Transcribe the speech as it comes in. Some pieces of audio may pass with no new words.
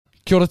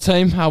Kia Ora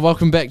Team,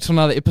 welcome back to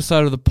another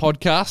episode of the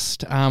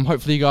podcast.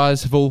 Hopefully you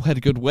guys have all had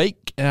a good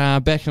week.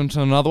 Back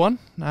into another one.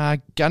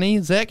 Gunny,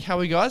 Zach, how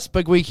are you guys?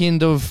 Big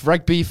weekend of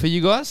rugby for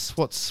you guys.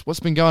 What's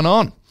been going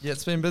on? Yeah,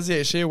 it's been busy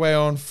actually. Away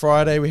on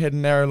Friday, we had a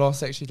narrow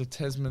loss actually to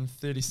Tasman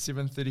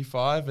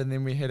 37-35, and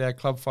then we had our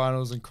club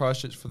finals in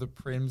Christchurch for the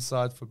Prem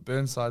side for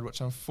Burnside,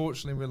 which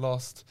unfortunately we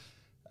lost.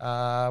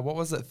 What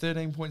was it,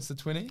 13 points to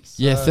 20?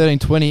 So Yeah,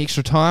 13-20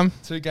 extra time.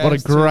 2 games, what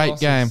a great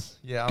game.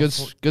 Yeah,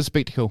 Good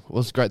spectacle. It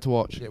was great to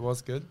watch. Yeah, it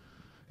was good.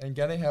 And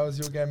Gunny, how was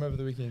your game over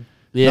the weekend?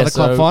 Yeah, another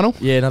club final?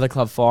 Yeah, another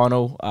club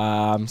final.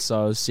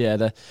 So it was,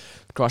 the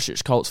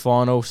Christchurch Colts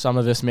final,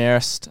 Summerverse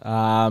Marist.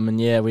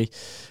 And yeah, we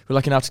were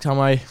lucky enough to come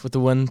away with the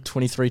win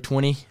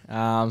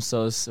 23-20.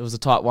 So it was a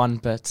tight one,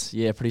 but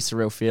yeah, pretty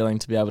surreal feeling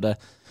to be able to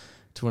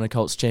win a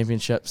Colts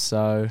championship.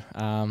 So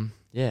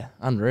yeah,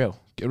 unreal.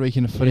 Good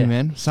weekend of footy,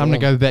 man. Something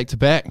to go back to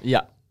back.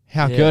 Yeah.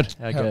 How good.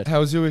 How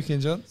was your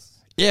weekend, Johns?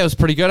 Yeah, it was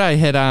pretty good. I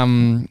had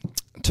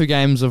 2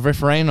 games of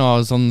refereeing. I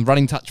was on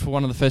running touch for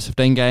one of the first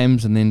 15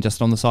 games and then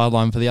just on the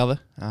sideline for the other.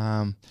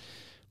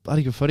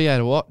 Bloody good footy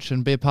to watch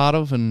and be a part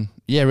of, and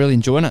yeah, really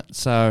enjoying it.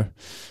 So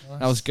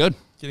That was good.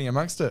 Getting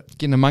amongst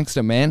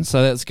it, man.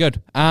 So that's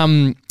good.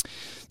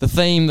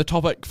 The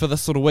topic for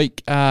this sort of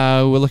week,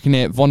 we're looking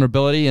at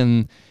vulnerability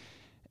and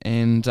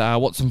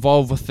what's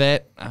involved with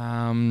that.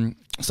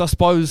 So I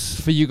suppose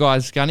for you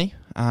guys, Gunny,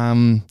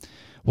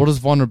 what does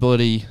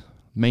vulnerability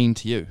mean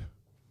to you?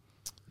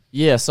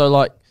 Yeah,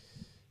 so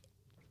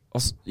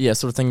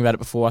sort of thinking about it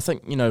before, I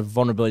think,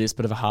 vulnerability is a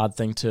bit of a hard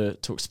thing to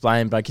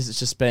explain, but I guess it's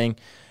just being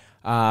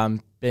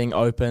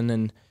open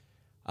and,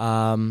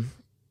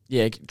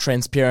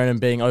 transparent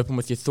and being open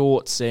with your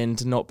thoughts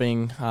and not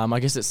being, I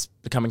guess it's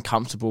becoming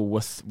comfortable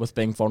with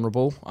being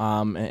vulnerable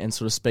and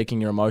sort of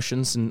speaking your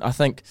emotions. And I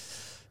think,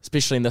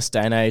 especially in this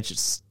day and age,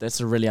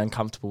 that's a really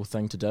uncomfortable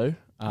thing to do.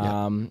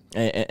 And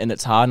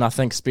it's hard. And I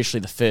think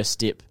especially the first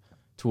step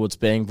towards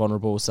being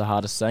vulnerable is the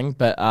hardest thing.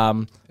 But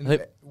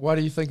why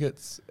do you think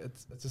it's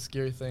a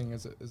scary thing?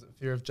 Is it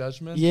fear of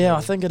judgment? Yeah,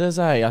 I think it is.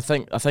 I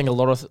think a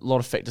lot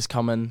of factors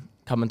come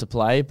into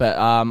play. But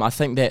I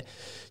think that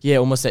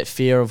almost that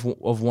fear of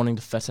wanting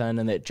to fit in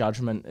and that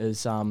judgment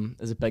is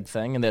a big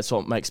thing, and that's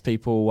what makes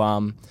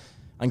people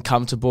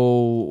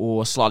uncomfortable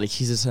or slightly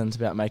hesitant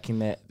about making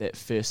that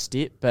first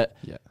step. But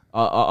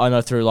I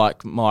know through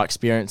my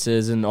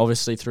experiences and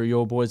obviously through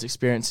your boys'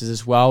 experiences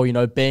as well,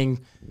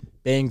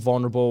 being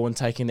vulnerable and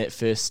taking that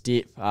first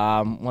step,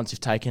 once you've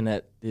taken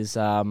it, there's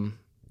no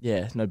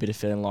better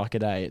feeling like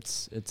it.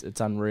 It's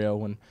unreal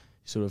when you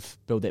sort of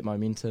build that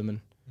momentum.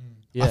 And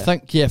I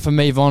think for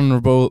me,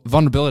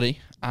 vulnerability,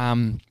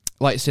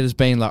 like you said, is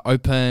being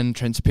open,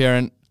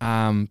 transparent,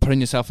 putting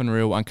yourself in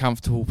real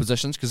uncomfortable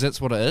positions, because that's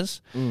what it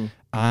is.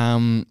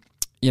 And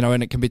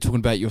it can be talking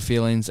about your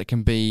feelings. It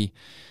can be,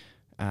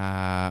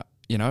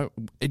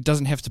 it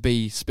doesn't have to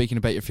be speaking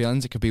about your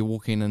feelings. It could be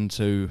walking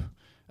into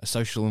a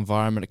social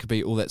environment. It could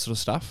be all that sort of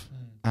stuff.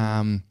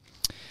 And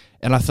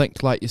I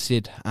think, like you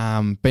said,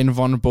 being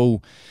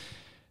vulnerable,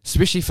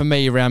 especially for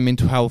me around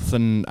mental health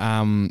and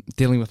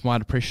dealing with my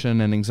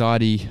depression and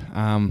anxiety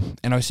and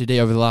OCD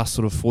over the last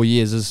sort of 4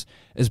 years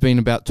has been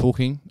about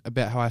talking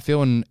about how I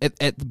feel. And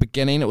at the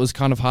beginning it was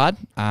kind of hard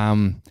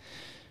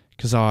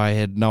because I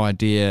had no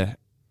idea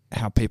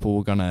how people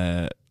were going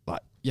to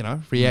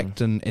react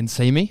and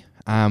see me.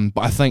 But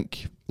I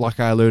think, like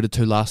I alluded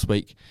to last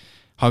week,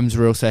 home's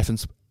a real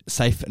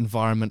safe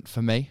environment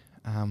for me.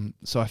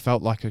 So I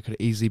felt like I could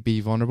easily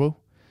be vulnerable.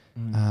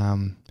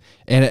 And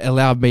it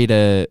allowed me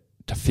to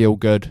feel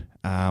good.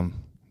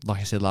 Like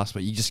I said last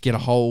week, you just get a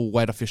whole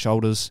weight off your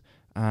shoulders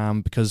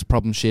because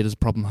problem shared is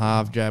problem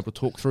halved. You're able to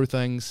talk through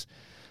things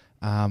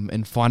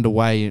and find a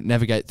way,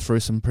 navigate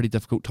through some pretty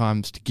difficult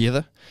times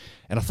together.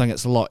 And I think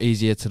it's a lot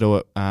easier to do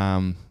it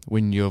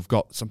when you've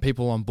got some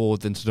people on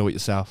board than to do it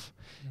yourself.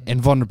 And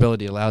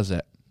vulnerability allows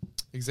that.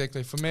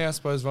 Exactly. For me, I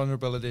suppose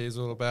vulnerability is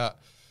all about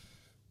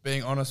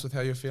being honest with how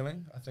you're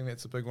feeling. I think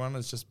that's a big one.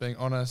 It's just being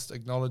honest,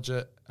 acknowledge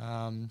it.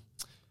 And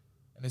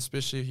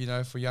especially,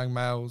 for young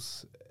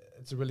males,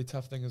 it's a really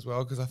tough thing as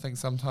well, because I think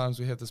sometimes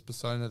we have this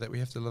persona that we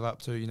have to live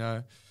up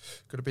to,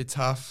 got to be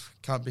tough,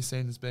 can't be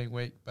seen as being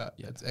weak, but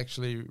it's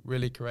actually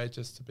really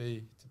courageous to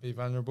be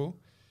vulnerable.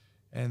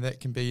 And that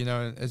can be,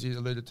 as you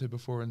alluded to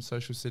before, in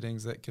social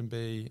settings, that can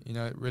be,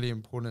 really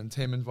important in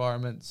team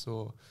environments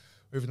or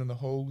even in the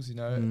halls,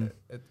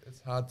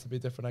 it's hard to be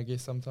different, I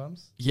guess,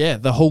 sometimes. Yeah,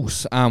 the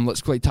halls.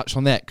 Let's quickly touch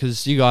on that,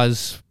 because you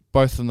guys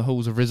both in the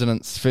halls of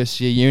residence first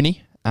year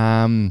uni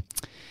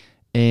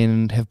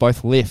and have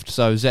both left.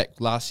 So, Zach,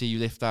 last year you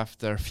left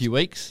after a few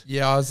weeks.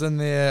 Yeah, I was in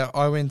there.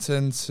 I went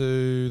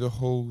into the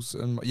halls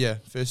in,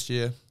 first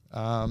year.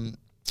 I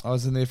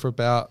was in there for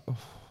about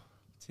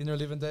 10 or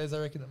 11 days, I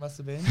reckon it must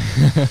have been.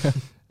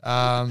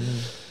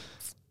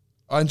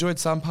 I enjoyed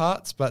some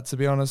parts, but to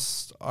be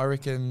honest, I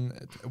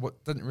reckon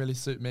what didn't really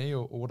suit me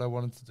or what I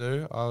wanted to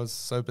do. I was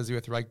so busy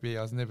with rugby,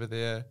 I was never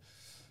there.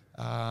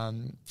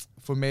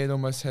 For me, it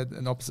almost had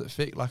an opposite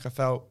effect. Like I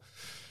felt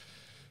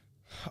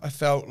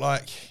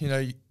like,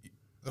 the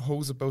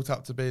halls are built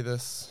up to be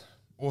this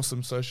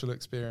awesome social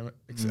experience.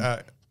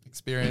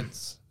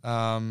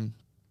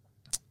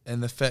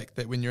 And the fact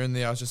that when you're in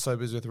there, I was just so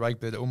busy with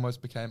rugby that it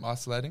almost became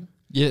isolating.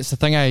 Yeah, it's the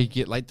thing, you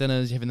get late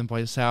dinners, you're having them by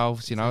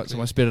yourselves, you know, Exactly. It's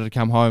almost better to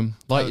come home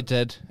like you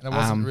did. And I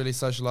wasn't really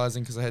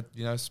socialising because I had,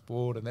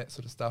 sport and that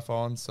sort of stuff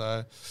on,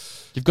 so...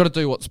 You've got to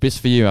do what's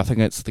best for you. I think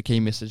that's the key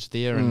message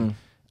there. And,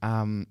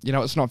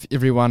 it's not for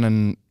everyone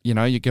and,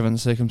 your given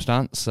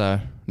circumstance. So,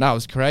 no, it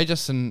was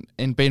courageous and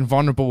being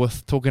vulnerable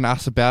with talking to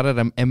us about it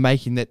and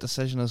making that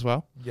decision as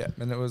well. Yeah,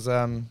 and it was,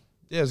 it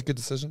was a good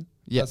decision.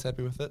 Yeah. I was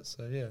happy with it,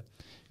 so yeah.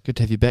 Good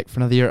to have you back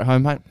for another year at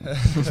home, mate.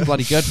 It's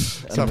bloody good.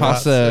 Some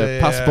pass parts,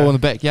 the ball in the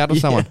backyard with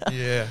someone.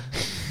 Yeah.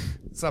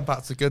 Some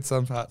parts are good,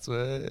 some parts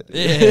were...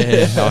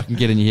 Yeah, I can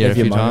get in your hair a Have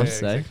your few moments,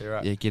 times. Yeah, eh? exactly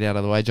right. Yeah, get out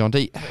of the way, John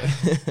D.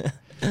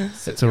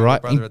 That's all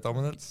right. Brother of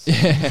dominance.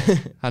 Yeah,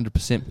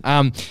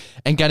 100%.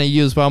 And Gunny,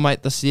 you as well,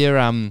 mate, this year.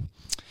 I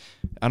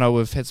know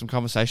we've had some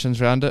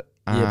conversations around it.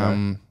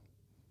 The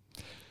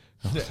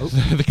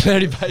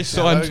clarity base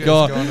sign's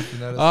gone.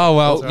 Oh,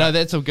 well, That's all no, right.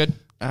 that's all good.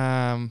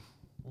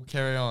 We'll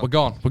carry on. We're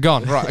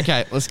gone. Right,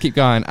 okay, let's keep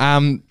going.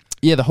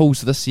 The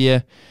Halls this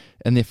year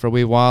in there for a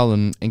wee while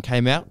and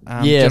came out.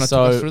 Do you wanna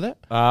talk us through that?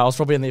 I was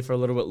probably in there for a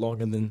little bit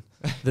longer than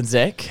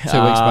Zach. 2 weeks,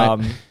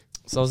 mate.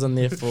 So I was in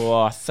there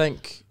for, I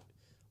think,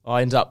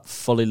 I ended up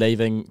fully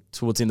leaving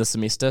towards the end of the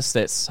semester, so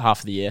that's half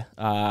of the year.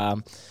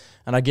 And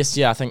I guess,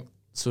 I think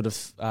sort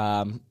of,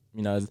 it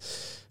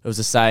was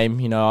the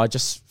same. I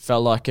just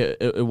felt like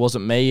it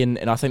wasn't me.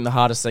 And I think the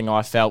hardest thing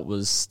I felt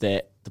was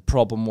that the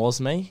problem was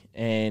me.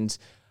 And,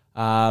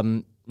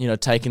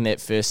 taking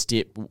that first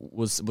step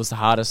was the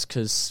hardest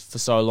because for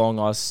so long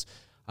I was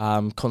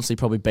constantly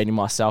probably beating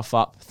myself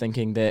up,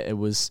 thinking that it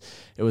was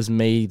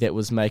me that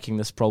was making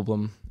this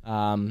problem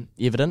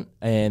evident,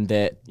 and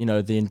that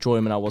the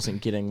enjoyment I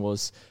wasn't getting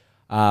was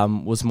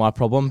my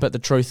problem. But the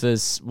truth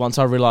is, once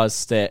I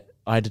realised that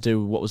I had to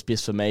do what was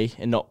best for me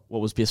and not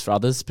what was best for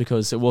others,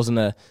 because it wasn't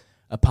a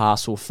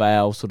pass or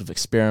fail sort of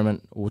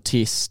experiment or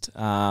test.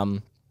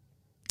 Some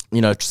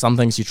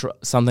things you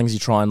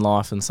try in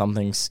life, and some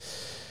things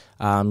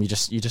you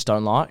just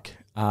don't like.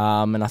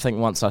 And I think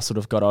once I sort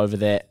of got over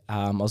that,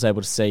 I was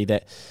able to see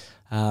that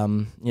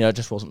it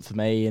just wasn't for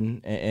me.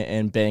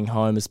 And being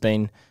home has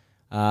been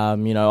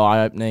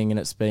eye opening, and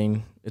it's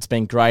been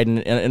great.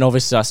 And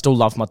obviously I still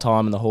love my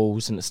time in the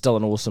halls, and it's still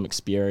an awesome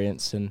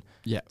experience. And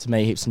to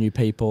me, heaps of new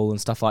people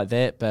and stuff like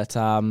that. But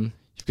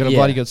you've got a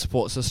bloody good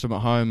support system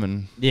at home,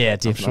 and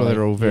definitely. I'm sure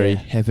they're all very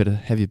happy to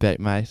have you back,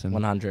 mate. And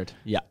 100.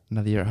 Yeah.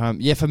 Another year at home.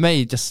 Yeah, for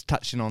me, just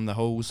touching on the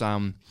halls,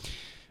 I've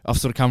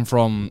sort of come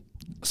from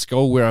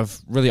school where I've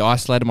really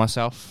isolated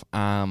myself.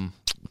 Some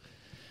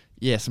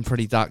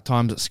pretty dark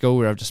times at school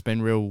where I've just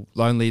been real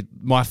lonely.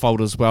 My fault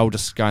as well,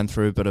 just going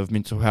through a bit of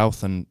mental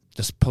health and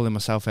just pulling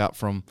myself out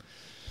from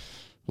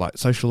like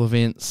social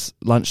events,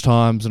 lunch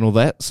times and all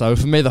that. So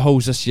for me, the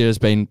halls this year has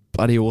been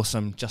bloody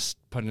awesome, just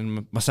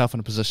putting myself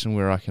in a position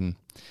where I can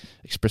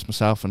express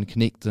myself and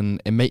connect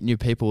and meet new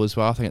people as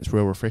well. I think it's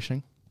real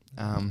refreshing.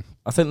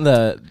 I think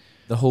the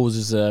halls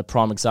is a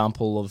prime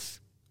example of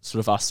sort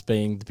of us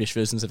being the best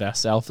versions of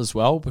ourselves as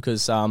well,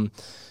 because we're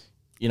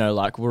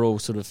all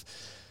sort of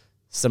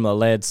similar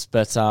lads,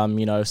 but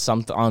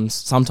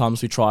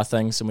sometimes we try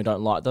things and we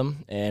don't like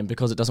them, and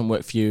because it doesn't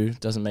work for you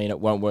doesn't mean it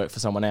won't work for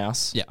someone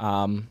else.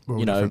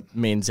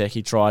 Me and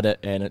Zachy tried it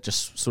and it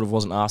just sort of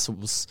wasn't us. It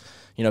was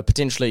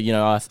potentially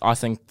I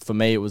think for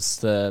me it was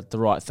the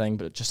right thing,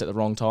 but just at the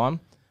wrong time,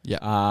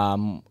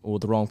 or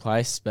the wrong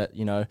place. But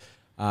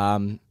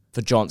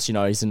for Johns,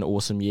 he's an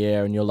awesome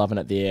year and you're loving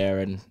it there,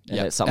 and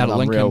that's something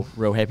I'm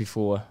real happy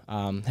for.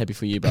 Happy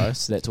for you, bro.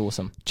 So that's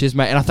awesome. Cheers,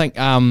 mate. And I think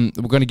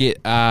we're going to get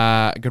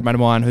a good mate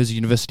of mine who's a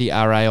university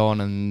RA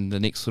on in the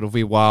next sort of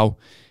wee while,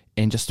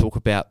 and just talk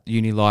about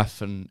uni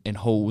life and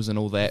halls and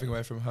all that. Moving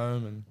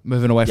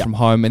away from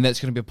home. And that's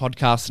going to be a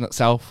podcast in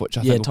itself, which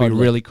I think will be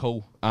really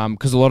cool.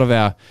 Because a lot of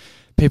our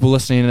people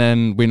listening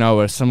in, we know,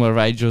 are similar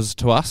ages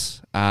to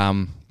us.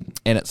 And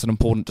it's an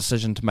important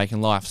decision to make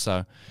in life.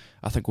 So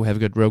I think we'll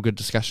have a real good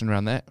discussion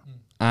around that.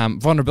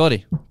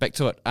 Vulnerability, back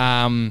to it.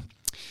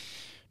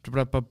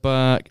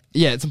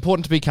 It's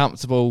important to be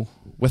comfortable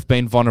with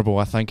being vulnerable,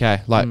 I think,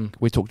 like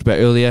we talked about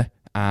earlier.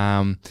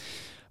 I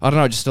don't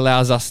know, it just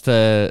allows us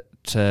to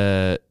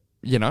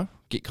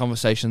get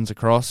conversations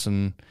across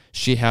and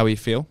share how we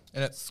feel.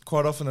 And it's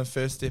quite often the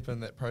first step in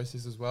that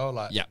process as well.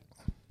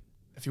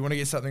 If you want to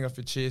get something off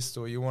your chest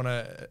or you want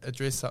to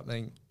address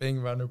something,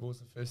 being vulnerable is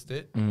the first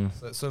step.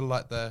 So it's sort of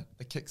like the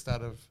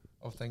kickstart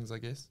of things, I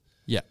guess.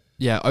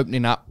 Yeah,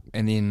 opening up,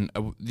 and then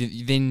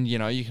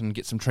you can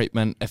get some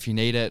treatment if you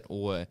need it,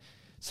 or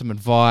some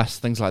advice,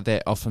 things like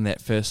that. Often that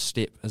first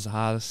step is the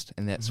hardest,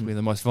 and that's where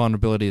the most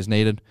vulnerability is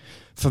needed.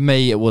 For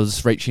me, it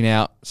was reaching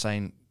out,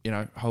 saying,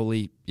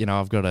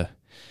 I've got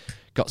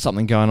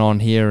something going on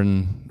here,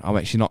 and I'm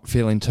actually not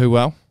feeling too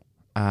well.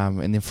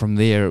 And then from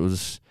there, it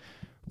was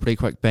pretty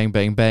quick, bang,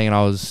 bang, bang, and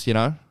I was,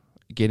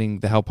 getting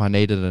the help I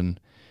needed, and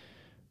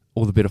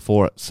all the better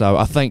for it. So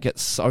I think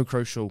it's so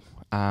crucial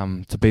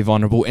to be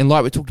vulnerable. And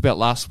like we talked about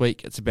last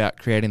week, it's about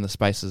creating the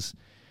spaces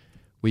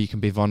where you can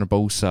be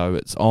vulnerable. So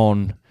it's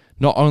on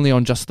not only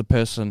on just the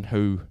person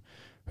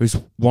who's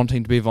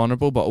wanting to be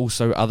vulnerable, but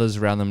also others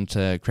around them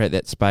to create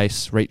that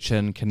space, reach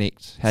in,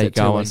 connect. How you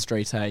going? Two-way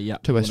street, hey, yeah.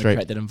 Two-way street.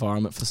 Create that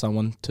environment for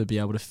someone to be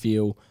able to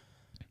feel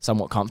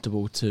somewhat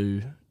comfortable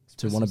to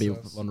want to be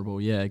vulnerable.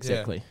 Yeah,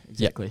 exactly.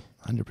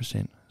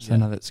 100%. So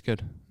no, that's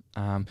good.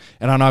 And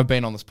I know I've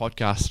been on this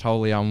podcast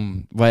wholly.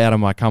 I'm way out of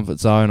my comfort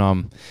zone.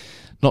 I'm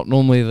not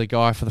normally the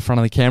guy for the front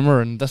of the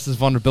camera, and this is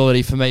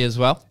vulnerability for me as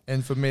well.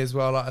 And for me as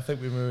well, like, I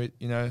think when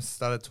we,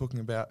 started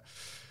talking about,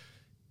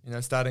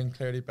 starting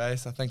Clarity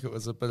Base, I think it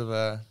was a bit of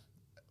a,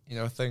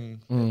 a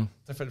thing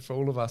different for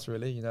all of us,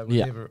 really.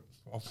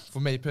 For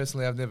me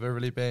personally, I've never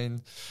really been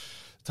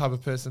the type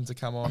of person to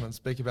come on and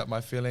speak about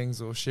my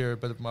feelings or share a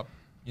bit of my,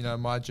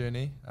 my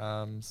journey.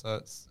 So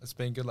it's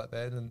been good like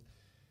that. And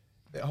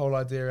that whole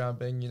idea around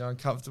being,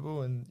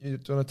 uncomfortable, and do you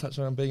want to touch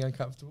on being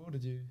uncomfortable?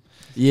 Did you?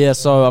 Yeah,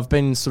 so I've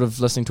been sort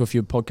of listening to a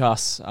few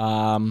podcasts,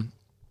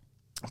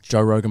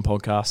 Joe Rogan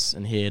podcasts,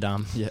 and he had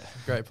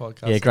great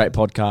podcast. Yeah, great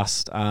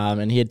podcast.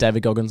 And he had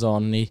David Goggins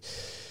on. And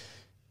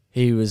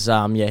he was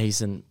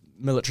he's a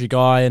military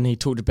guy, and he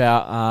talked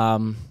about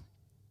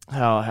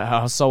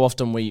how so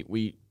often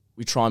we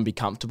try and be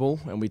comfortable,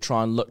 and we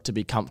try and look to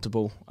be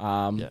comfortable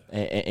and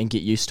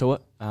get used to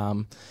it.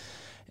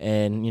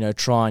 And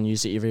try and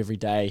use it every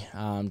day,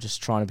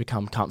 just trying to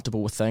become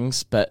comfortable with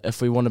things. But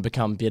if we want to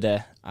become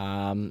better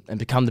and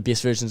become the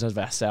best versions of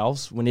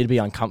ourselves, we need to be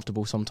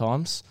uncomfortable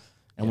sometimes,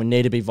 and we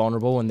need to be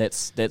vulnerable, and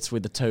that's where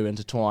the two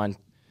intertwine.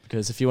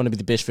 Because if you want to be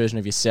the best version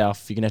of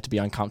yourself, you're going to have to be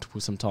uncomfortable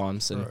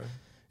sometimes, and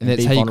that's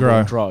be how you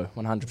grow.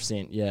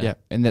 100%, yeah.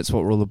 And that's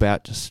what we're all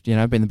about, just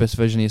being the best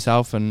version of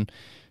yourself and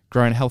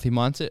growing a healthy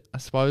mindset, I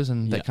suppose,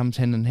 and that comes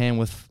hand in hand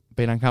with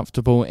being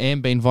uncomfortable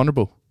and being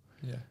vulnerable.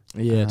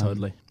 Yeah,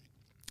 totally.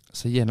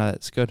 So no,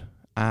 that's good.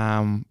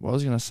 What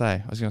was I going to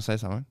say? I was going to say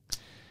something.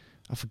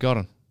 I've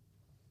forgotten.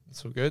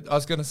 It's all good. I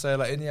was going to say,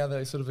 like, any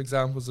other sort of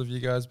examples of you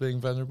guys being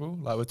vulnerable?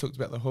 Like, we talked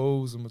about the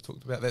halls and we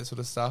talked about that sort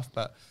of stuff,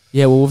 but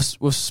yeah, well,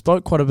 we've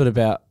spoke quite a bit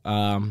about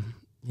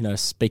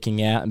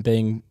speaking out and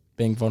being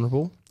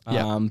vulnerable.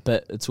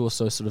 But it's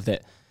also sort of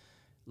that,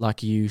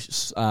 like you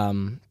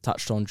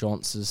touched on,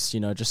 Johns, is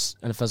just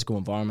in a physical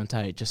environment.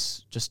 Hey,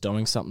 just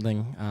doing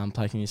something,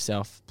 placing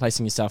yourself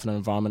in an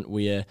environment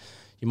where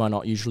you might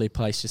not usually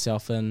place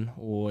yourself in,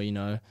 or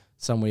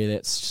somewhere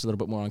that's just a little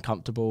bit more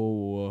uncomfortable,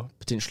 or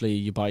potentially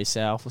you're by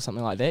yourself or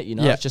something like that.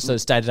 It's just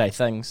those day-to-day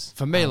things.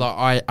 For me,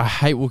 I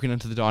hate walking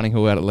into the dining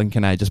hall out at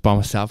Lincoln just by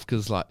myself,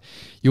 because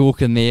you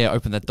walk in there,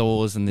 open the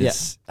doors, and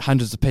there's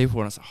hundreds of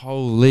people, and it's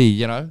holy,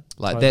 totally,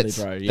 that's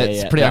bro.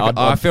 that's pretty.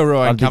 I feel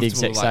really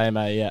uncomfortable. The exact same,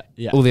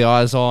 yeah. All the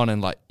eyes on,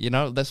 and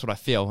that's what I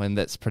feel, and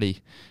that's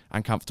pretty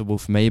uncomfortable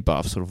for me. But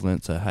I've sort of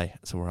learnt to, hey,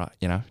 it's all right,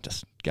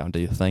 just go and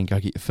do your thing, go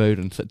get your food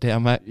and sit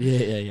down, mate.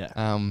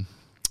 Yeah.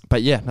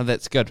 But no,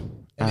 that's good.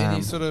 And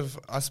any sort of,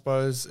 I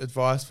suppose,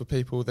 advice for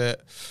people to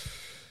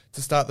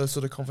start those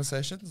sort of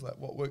conversations? Like,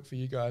 what worked for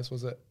you guys?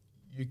 Was it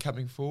you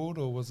coming forward,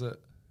 or was it?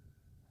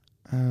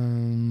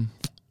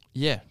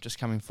 Just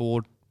coming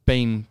forward,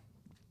 being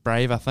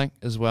brave, I think,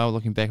 as well,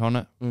 looking back on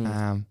it.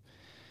 And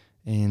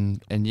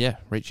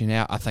reaching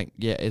out. I think,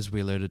 as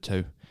we alluded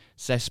to,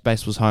 safe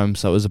space was home,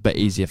 so it was a bit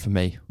easier for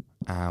me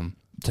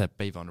to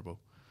be vulnerable.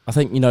 I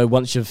think,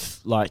 once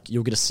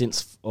you'll get a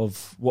sense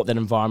of what that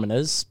environment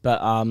is, but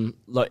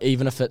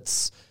even if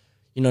it's,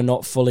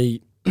 not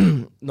fully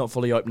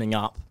opening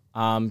up,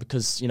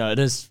 because,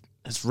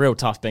 it's real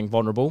tough being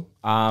vulnerable.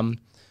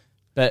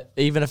 But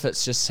even if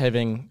it's just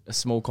having a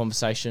small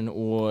conversation,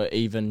 or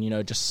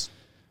even, just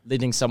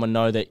letting someone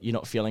know that you're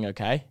not feeling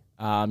okay.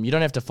 You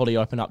don't have to fully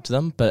open up to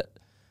them, but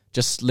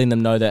just letting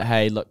them know that,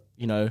 hey, look,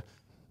 I'm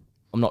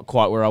not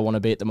quite where I want to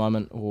be at the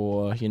moment,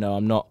 or,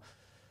 I'm not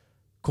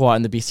quite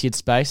in the best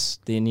headspace,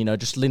 then,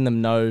 just letting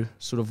them know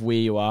sort of where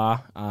you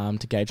are,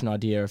 to gauge an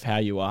idea of how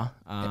you are.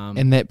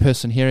 And that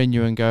person hearing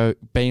you and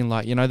being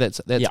like,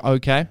 that's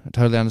okay. I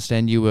totally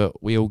understand you.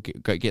 We all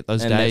get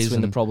those and days. That's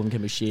when the problem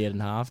can be shared in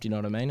half, do you know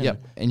what I mean? Yeah,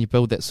 and you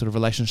build that sort of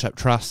relationship,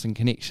 trust and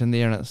connection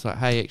there, and it's like,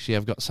 hey, actually,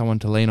 I've got someone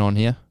to lean on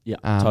here. Yeah,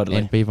 totally.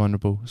 And be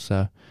vulnerable.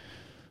 So,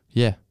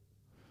 yeah.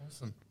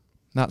 Awesome.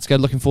 No, it's good.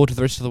 Looking forward to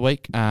the rest of the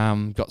week.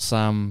 Got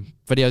some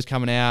videos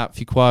coming out, a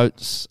few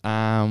quotes,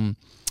 and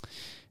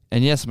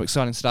some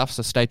exciting stuff,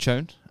 so stay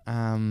tuned.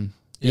 Sorry.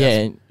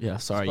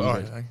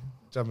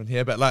 Jump in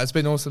here, but it's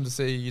been awesome to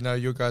see,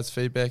 your guys'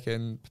 feedback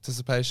and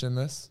participation in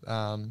this.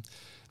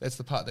 That's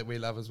the part that we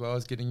love as well,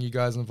 is getting you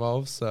guys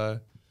involved. So,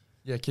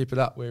 keep it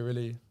up. We're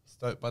really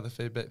stoked by the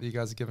feedback that you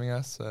guys are giving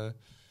us. So,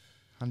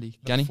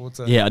 Gunny?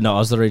 I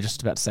was literally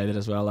just about to say that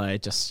as well.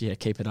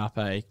 Keep it up.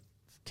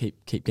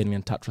 Keep getting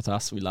in touch with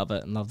us. We love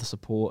it and love the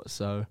support.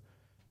 So,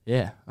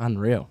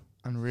 unreal.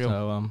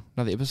 So,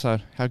 another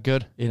episode. How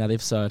good? Yeah, another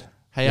episode.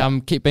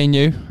 Hey, keep being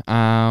you.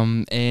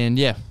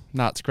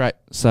 It's great.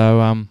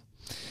 So,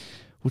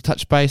 we'll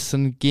touch base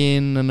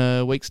again in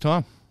a week's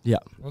time. Yeah.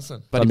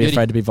 Awesome. Don't be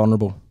afraid to be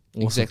vulnerable.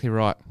 Awesome. Exactly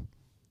right.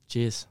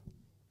 Cheers.